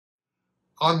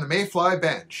on the Mayfly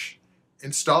bench,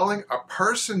 installing a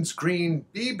Parsons green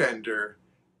B bender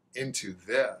into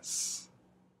this.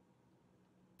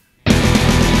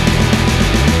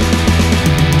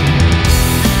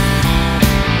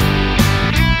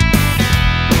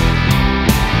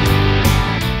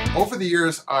 Over the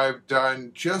years, I've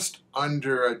done just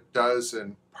under a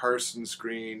dozen Parsons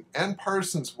green and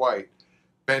Parsons white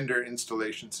bender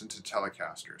installations into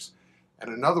telecasters, and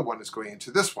another one is going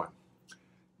into this one.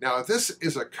 Now, this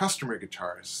is a customer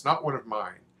guitar. It's not one of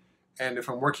mine. And if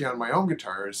I'm working on my own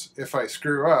guitars, if I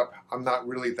screw up, I'm not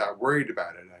really that worried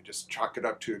about it. I just chalk it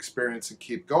up to experience and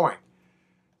keep going.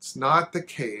 It's not the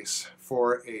case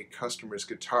for a customer's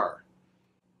guitar.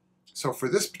 So for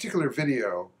this particular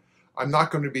video, I'm not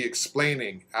going to be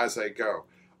explaining as I go.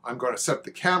 I'm going to set up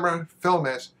the camera, film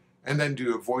it, and then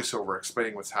do a voiceover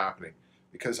explaining what's happening,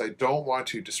 because I don't want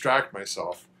to distract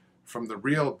myself from the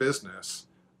real business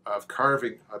of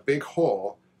carving a big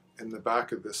hole in the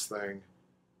back of this thing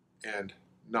and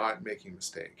not making a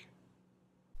mistake.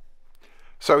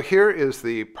 So here is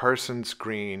the Parsons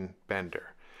green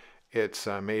bender. It's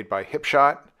made by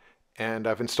Hipshot, and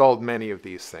I've installed many of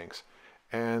these things.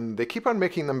 And they keep on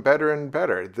making them better and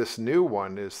better. This new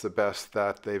one is the best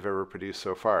that they've ever produced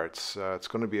so far. It's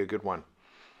going to be a good one.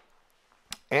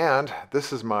 And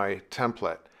this is my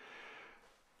template.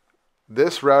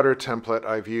 This router template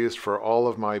I've used for all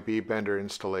of my B bender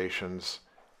installations,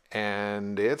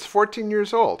 and it's 14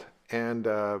 years old, and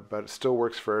but it still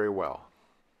works very well.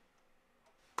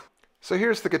 So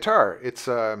here's the guitar. It's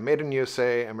made in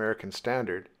USA American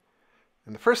Standard,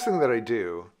 and the first thing that I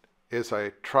do is I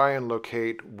try and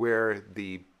locate where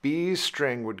the B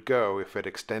string would go if it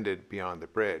extended beyond the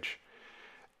bridge.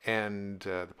 And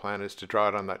the plan is to draw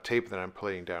it on that tape that I'm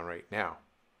playing down right now.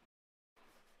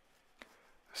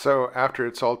 So after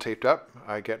it's all taped up,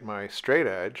 I get my straight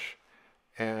edge,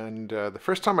 and the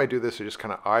first time I do this, I just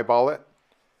kind of eyeball it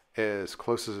as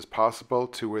close as possible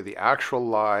to where the actual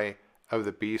lie of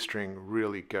the B string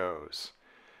really goes.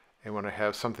 And when I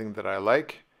have something that I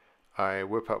like, I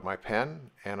whip out my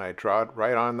pen and I draw it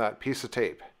right on that piece of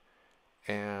tape.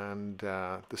 And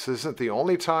this isn't the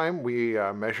only time we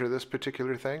measure this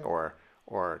particular thing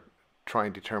or try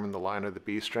and determine the line of the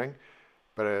B string,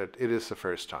 but it is the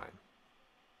first time.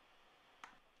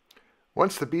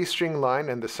 Once the B string line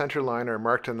and the center line are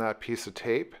marked on that piece of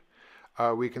tape,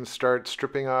 we can start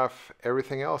stripping off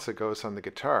everything else that goes on the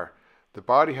guitar. The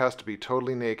body has to be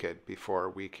totally naked before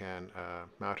we can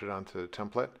mount it onto the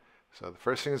template. So the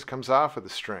first thing that comes off are the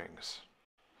strings.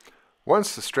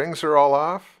 Once the strings are all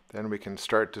off, then we can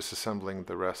start disassembling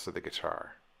the rest of the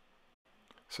guitar.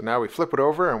 So now we flip it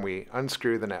over and we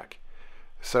unscrew the neck.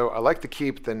 So I like to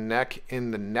keep the neck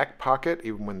in the neck pocket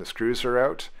even when the screws are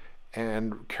out,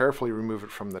 and carefully remove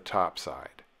it from the top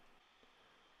side.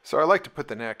 So I like to put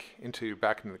the neck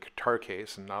back into the guitar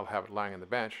case, and I'll have it lying on the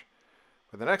bench.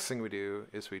 But the next thing we do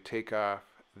is we take off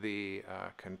the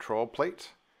control plate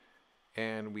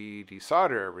and we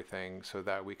desolder everything so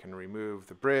that we can remove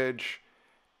the bridge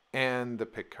and the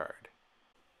pick guard.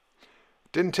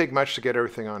 Didn't take much to get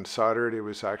everything unsoldered. It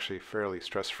was actually fairly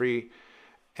stress-free.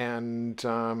 And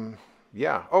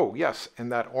yeah, oh yes, and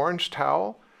that orange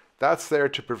towel, that's there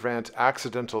to prevent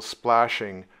accidental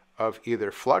splashing of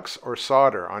either flux or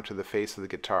solder onto the face of the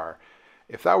guitar.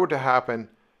 If that were to happen,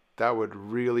 that would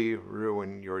really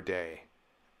ruin your day.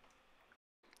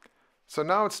 So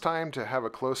now it's time to have a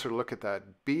closer look at that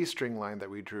B string line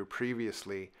that we drew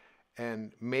previously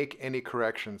and make any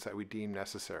corrections that we deem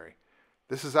necessary.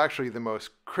 This is actually the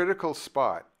most critical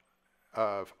spot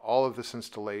of all of this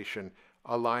installation,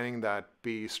 aligning that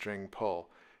B string pull.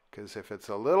 Because if it's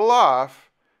a little off,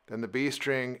 then the B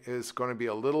string is going to be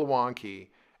a little wonky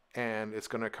and it's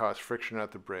going to cause friction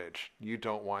at the bridge. You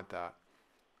don't want that.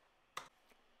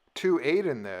 To aid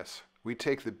in this, we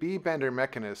take the B bender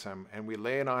mechanism and we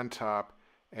lay it on top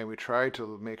and we try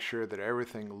to make sure that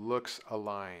everything looks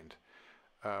aligned.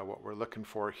 What we're looking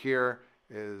for here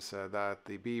is that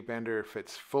the B bender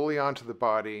fits fully onto the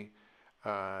body,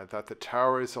 that the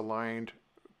tower is aligned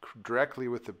directly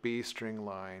with the B string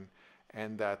line,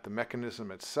 and that the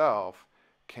mechanism itself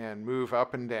can move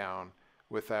up and down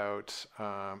without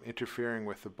interfering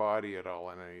with the body at all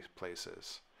in any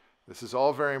places. This is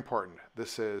all very important.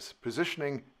 This is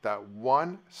positioning that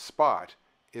one spot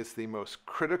is the most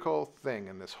critical thing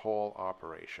in this whole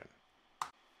operation.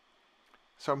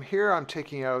 So I'm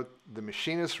taking out the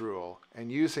machinist rule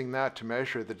and using that to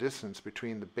measure the distance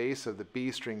between the base of the B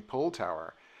string pull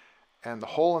tower and the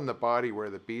hole in the body where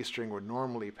the B string would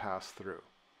normally pass through.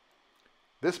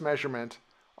 This measurement,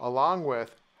 along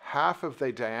with half of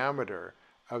the diameter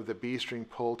of the B string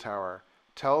pull tower,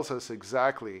 tells us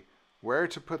exactly where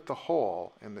to put the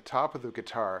hole in the top of the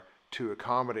guitar to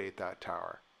accommodate that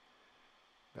tower.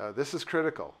 Now this is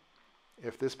critical.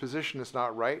 If this position is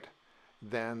not right,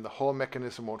 then the whole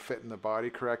mechanism won't fit in the body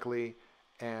correctly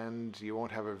and you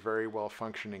won't have a very well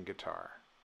functioning guitar.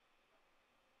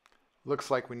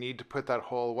 Looks like we need to put that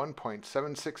hole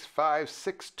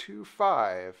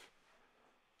 1.765625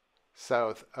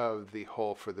 south of the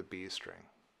hole for the B string.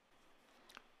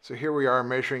 So here we are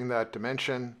measuring that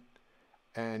dimension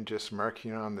and just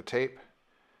marking on the tape.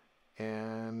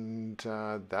 And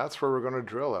that's where we're going to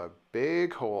drill a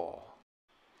big hole.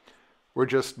 We're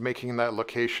just making that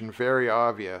location very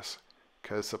obvious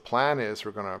because the plan is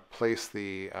we're going to place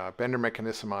the bender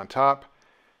mechanism on top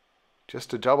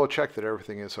just to double check that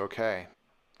everything is okay.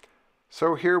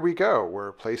 So here we go.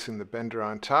 We're placing the bender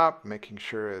on top, making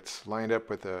sure it's lined up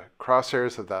with the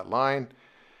crosshairs of that line.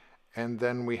 And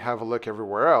then we have a look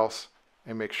everywhere else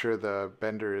and make sure the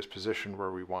bender is positioned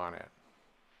where we want it.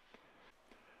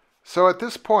 So at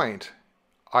this point,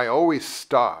 I always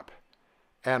stop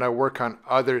and I work on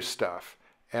other stuff.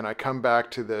 And I come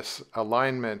back to this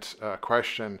alignment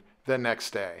question the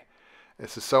next day.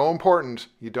 This is so important.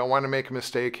 You don't want to make a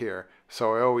mistake here.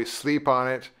 So I always sleep on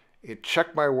it,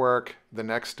 check my work the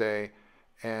next day,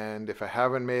 and if I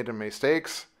haven't made any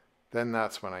mistakes, then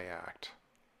that's when I act.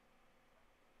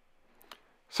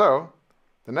 So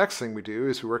the next thing we do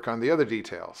is we work on the other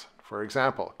details. For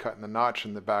example, cutting the notch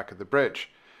in the back of the bridge.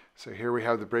 So here we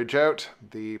have the bridge out.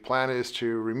 The plan is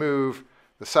to remove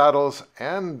the saddles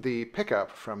and the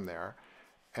pickup from there,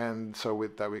 and so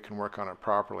that we can work on it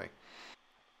properly.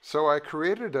 So I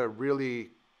created a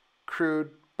really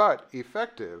crude but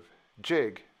effective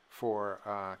jig for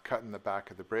cutting the back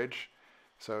of the bridge.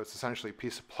 So it's essentially a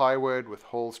piece of plywood with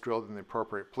holes drilled in the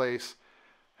appropriate place,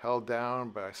 held down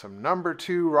by some number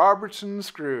 2 Robertson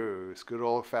screws. Good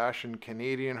old-fashioned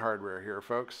Canadian hardware here,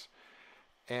 folks.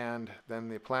 And then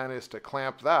the plan is to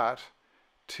clamp that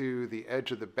to the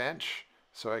edge of the bench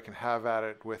so I can have at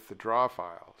it with the draw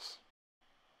files.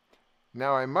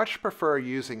 Now I much prefer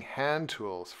using hand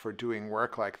tools for doing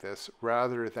work like this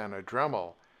rather than a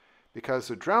Dremel, because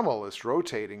the Dremel is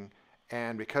rotating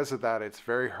and because of that it's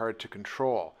very hard to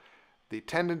control. The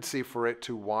tendency for it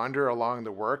to wander along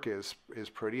the work is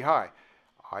pretty high.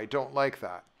 I don't like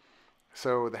that.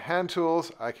 So the hand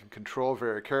tools I can control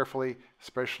very carefully,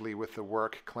 especially with the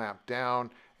work clamped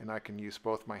down, and I can use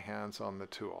both my hands on the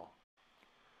tool.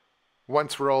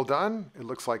 Once we're all done, it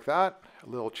looks like that. A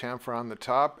little chamfer on the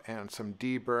top and some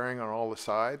deburring on all the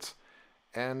sides,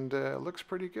 and it looks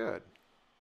pretty good.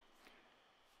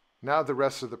 Now the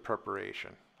rest of the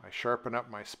preparation. I sharpen up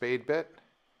my spade bit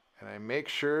and I make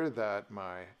sure that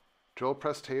my drill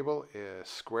press table is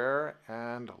square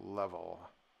and level.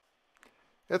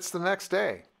 It's the next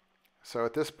day. So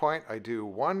at this point I do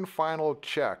one final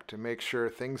check to make sure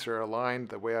things are aligned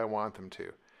the way I want them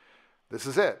to. This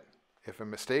is it. If a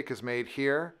mistake is made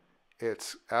here,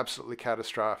 it's absolutely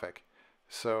catastrophic.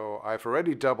 So I've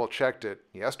already double checked it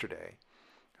yesterday.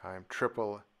 I'm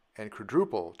triple and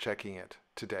quadruple checking it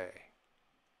today.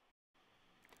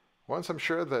 Once I'm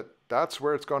sure that that's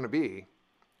where it's going to be,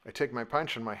 I take my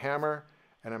punch and my hammer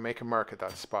and I make a mark at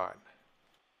that spot.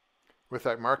 With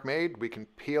that mark made, we can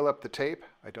peel up the tape.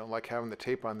 I don't like having the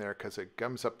tape on there because it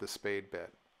gums up the spade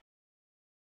bit.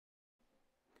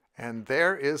 And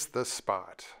there is the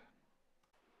spot.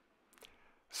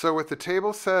 So with the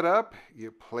table set up, you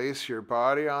place your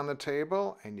body on the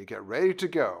table and you get ready to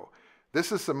go.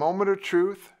 This is the moment of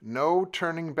truth, no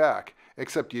turning back,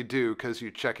 except you do because you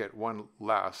check it one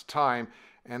last time.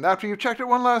 And after you've checked it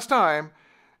one last time,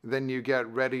 then you get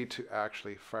ready to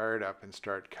actually fire it up and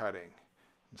start cutting.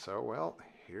 And so, well,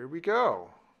 here we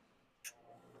go.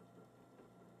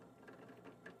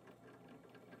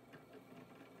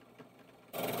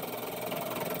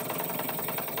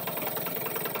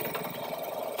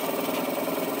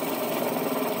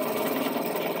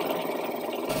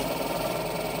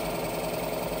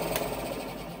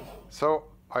 So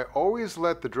I always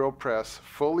let the drill press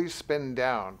fully spin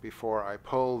down before I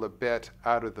pull the bit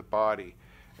out of the body.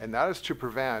 And that is to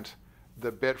prevent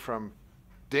the bit from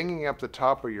dinging up the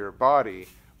top of your body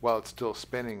while it's still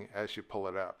spinning as you pull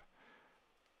it up.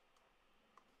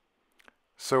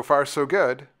 So far so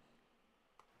good.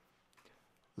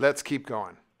 Let's keep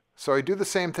going. So I do the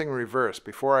same thing in reverse.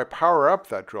 Before I power up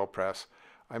that drill press,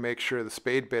 I make sure the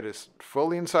spade bit is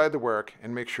fully inside the work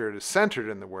and make sure it is centered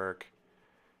in the work.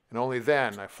 And only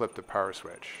then I flip the power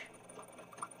switch.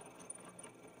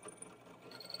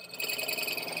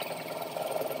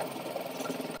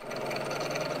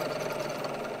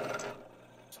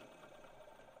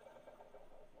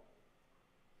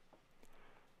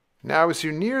 Now as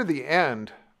you near the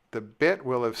end the bit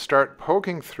will have started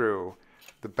poking through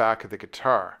the back of the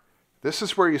guitar. This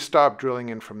is where you stop drilling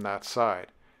in from that side.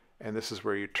 And this is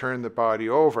where you turn the body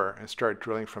over and start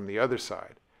drilling from the other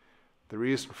side. The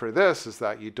reason for this is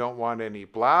that you don't want any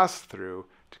blast through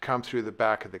to come through the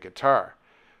back of the guitar.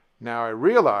 Now I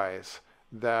realize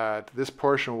that this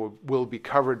portion will be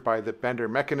covered by the bender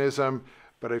mechanism,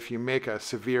 but if you make a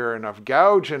severe enough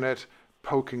gouge in it,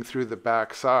 poking through the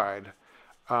back side,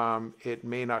 it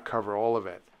may not cover all of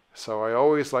it. So I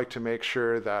always like to make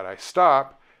sure that I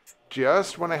stop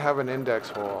just when I have an index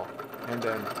hole and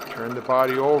then turn the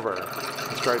body over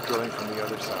and start drilling from the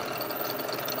other side.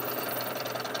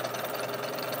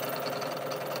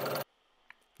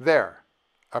 There,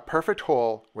 a perfect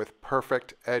hole with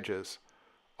perfect edges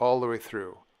all the way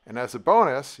through. And as a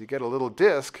bonus, you get a little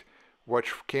disc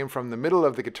which came from the middle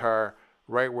of the guitar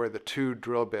right where the two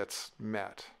drill bits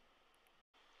met.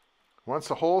 Once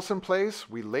the hole's in place,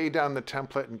 we lay down the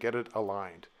template and get it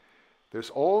aligned.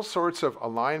 There's all sorts of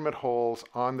alignment holes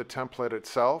on the template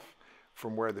itself,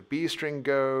 from where the B string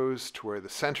goes, to where the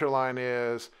center line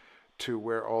is, to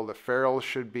where all the ferrules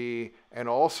should be, and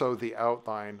also the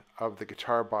outline of the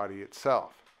guitar body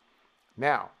itself.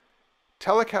 Now,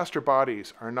 telecaster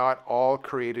bodies are not all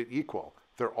created equal.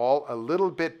 They're all a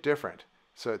little bit different.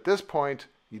 So at this point,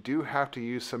 you do have to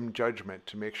use some judgment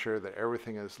to make sure that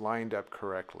everything is lined up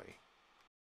correctly.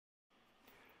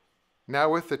 Now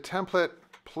with the template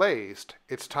placed,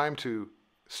 it's time to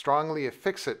strongly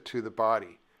affix it to the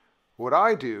body. What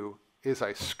I do is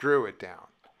I screw it down.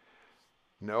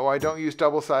 No, I don't use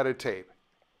double-sided tape.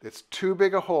 It's too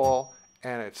big a hole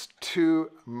and it's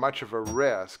too much of a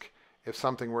risk if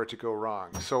something were to go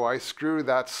wrong. So I screw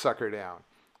that sucker down.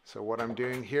 So what I'm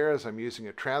doing here is I'm using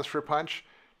a transfer punch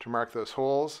to mark those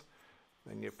holes.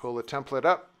 Then you pull the template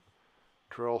up,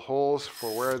 drill holes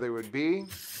for where they would be,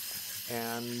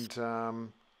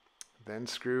 and then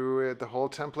screw the whole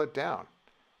template down.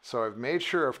 So I've made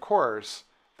sure, of course,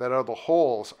 that all the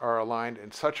holes are aligned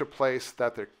in such a place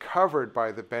that they're covered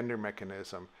by the bender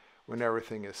mechanism when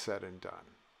everything is said and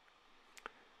done.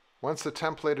 Once the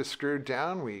template is screwed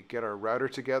down, we get our router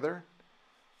together.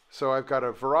 So I've got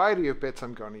a variety of bits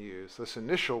I'm going to use. This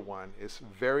initial one is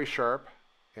very sharp,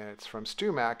 and it's from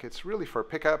StewMac. It's really for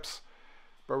pickups,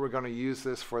 but we're going to use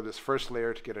this for this first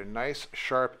layer to get a nice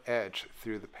sharp edge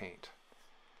through the paint.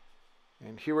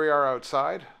 And here we are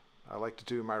outside. I like to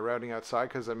do my routing outside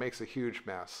because it makes a huge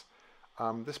mess.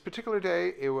 This particular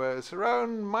day, it was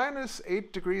around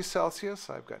 -8 degrees Celsius.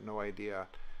 I've got no idea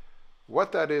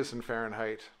what that is in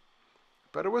Fahrenheit,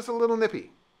 but it was a little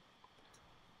nippy.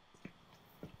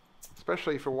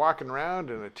 Especially if you're walking around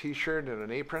in a t-shirt and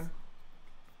an apron.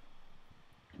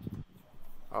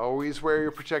 Always wear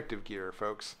your protective gear,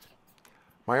 folks.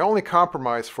 My only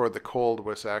compromise for the cold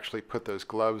was to actually put those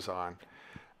gloves on.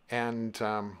 And,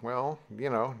 well, you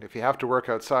know, if you have to work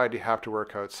outside, you have to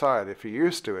work outside. If you're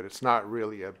used to it, it's not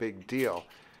really a big deal.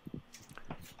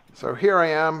 So here I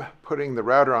am putting the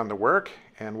router on the work,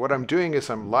 and what I'm doing is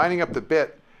I'm lining up the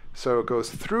bit so it goes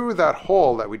through that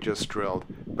hole that we just drilled,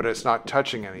 but it's not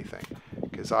touching anything,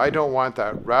 because I don't want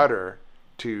that router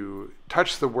to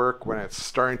touch the work when it's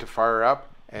starting to fire up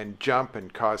and jump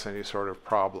and cause any sort of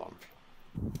problem.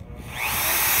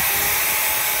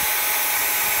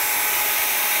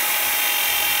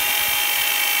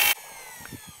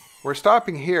 We're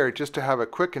stopping here just to have a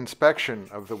quick inspection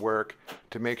of the work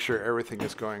to make sure everything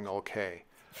is going okay.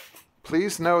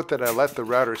 Please note that I let the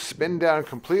router spin down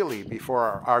completely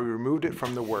before I removed it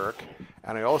from the work,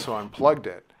 and I also unplugged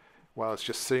it while it's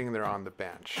just sitting there on the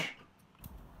bench.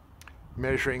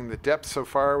 Measuring the depth so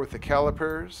far with the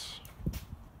calipers.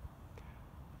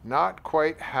 Not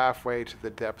quite halfway to the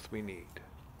depth we need.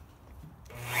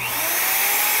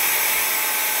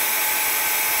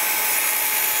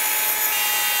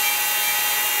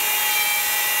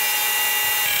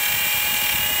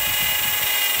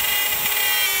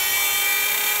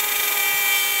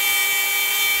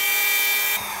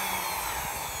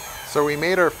 So we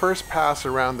made our first pass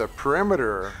around the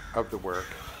perimeter of the work,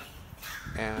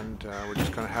 and we're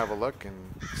just going to have a look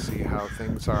and see how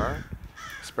things are,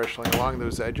 especially along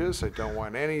those edges. I don't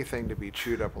want anything to be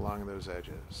chewed up along those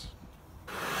edges.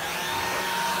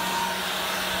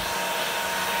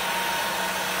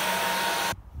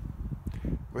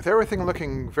 With everything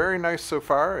looking very nice so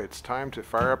far, it's time to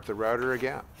fire up the router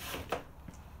again.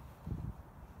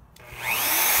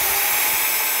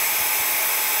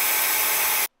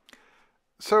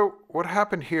 So what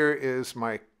happened here is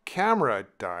my camera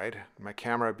died, my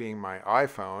camera being my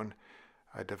iPhone,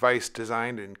 a device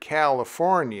designed in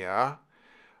California.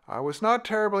 I was not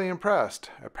terribly impressed.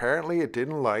 Apparently it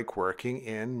didn't like working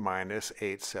in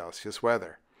 -8 Celsius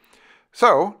weather.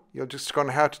 So you're just going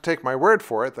to have to take my word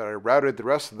for it that I routed the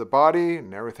rest of the body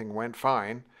and everything went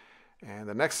fine. And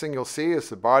the next thing you'll see is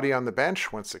the body on the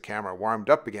bench once the camera warmed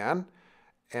up again,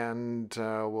 and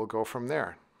we'll go from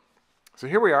there. So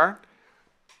here we are.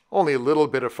 Only a little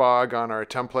bit of fog on our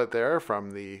template there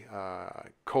from the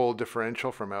cold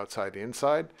differential from outside to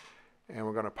inside. And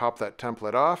we're going to pop that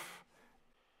template off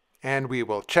and we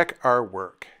will check our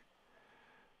work.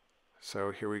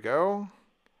 So here we go.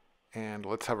 And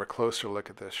let's have a closer look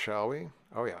at this, shall we?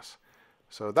 Oh yes.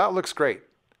 So that looks great.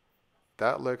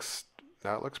 That looks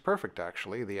perfect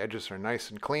actually. The edges are nice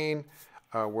and clean.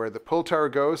 Where the pull tower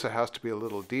goes, it has to be a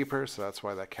little deeper, so that's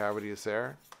why that cavity is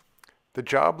there. The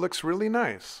job looks really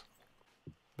nice.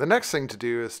 The next thing to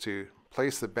do is to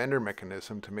place the bender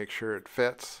mechanism to make sure it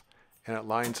fits and it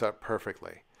lines up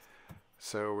perfectly.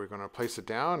 So we're going to place it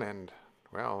down and,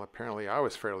 well, apparently I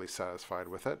was fairly satisfied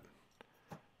with it.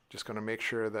 Just going to make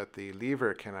sure that the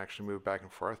lever can actually move back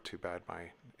and forth. Too bad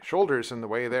my shoulder's in the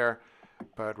way there,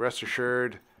 but rest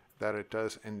assured that it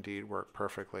does indeed work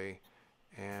perfectly.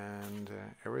 And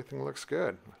everything looks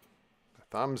good.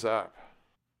 Thumbs up.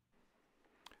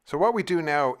 So what we do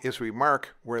now is we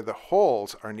mark where the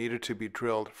holes are needed to be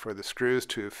drilled for the screws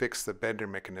to affix the bender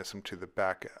mechanism to the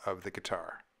back of the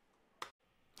guitar.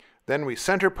 Then we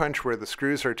center punch where the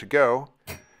screws are to go,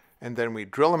 and then we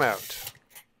drill them out.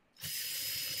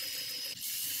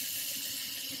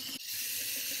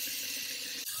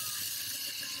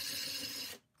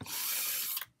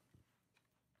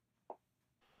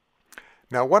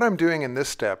 Now what I'm doing in this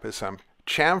step is I'm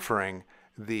chamfering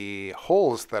the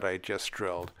holes that I just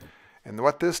drilled. And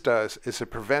what this does is it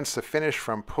prevents the finish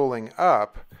from pulling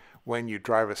up when you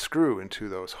drive a screw into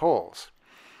those holes.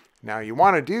 Now you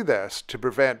want to do this to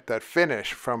prevent that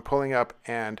finish from pulling up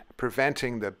and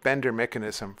preventing the bender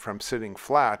mechanism from sitting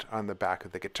flat on the back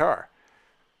of the guitar.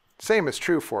 Same is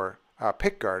true for a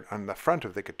pickguard on the front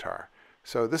of the guitar.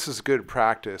 So this is good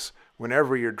practice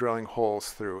whenever you're drilling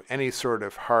holes through any sort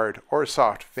of hard or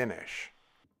soft finish.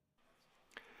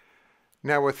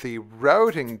 Now with the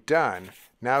routing done,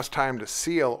 now it's time to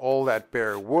seal all that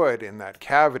bare wood in that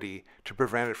cavity to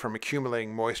prevent it from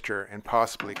accumulating moisture and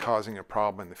possibly causing a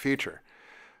problem in the future.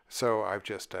 So I've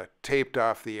just taped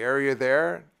off the area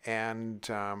there and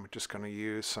just going to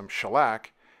use some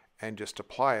shellac and just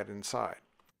apply it inside.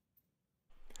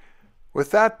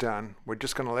 With that done, we're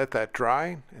just going to let that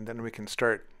dry and then we can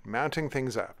start mounting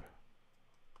things up.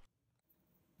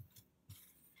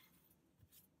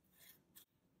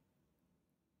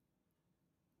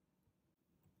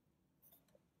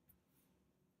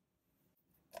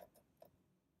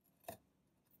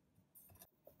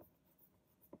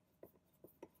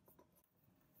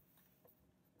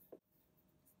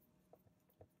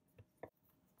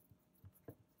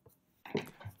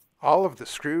 All of the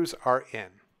screws are in.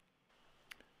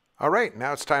 All right,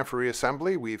 now it's time for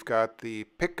reassembly. We've got the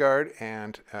pickguard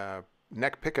and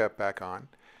neck pickup back on,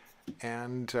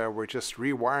 and we're just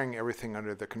rewiring everything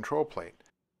under the control plate.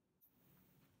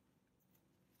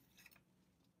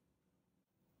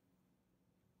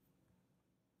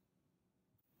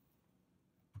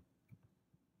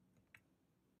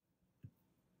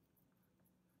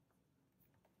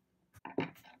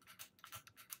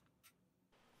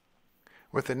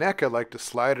 With the neck, I like to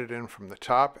slide it in from the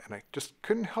top, and I just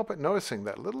couldn't help but noticing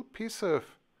that little piece of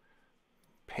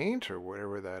paint or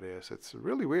whatever that is. It's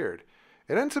really weird.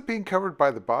 It ends up being covered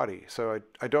by the body, so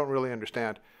I don't really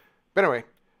understand. But anyway,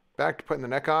 back to putting the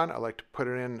neck on. I like to put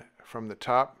it in from the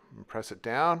top and press it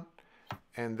down,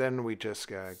 and then we just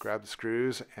grab the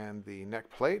screws and the neck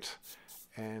plate,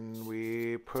 and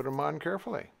we put them on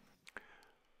carefully.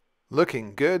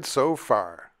 Looking good so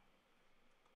far.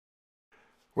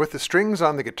 With the strings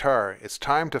on the guitar, it's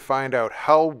time to find out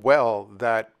how well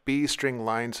that B string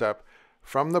lines up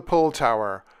from the pull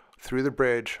tower through the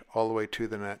bridge all the way to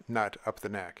the nut up the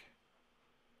neck.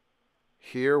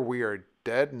 Here we are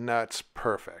dead nuts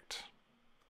perfect.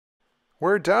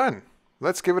 We're done.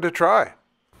 Let's give it a try.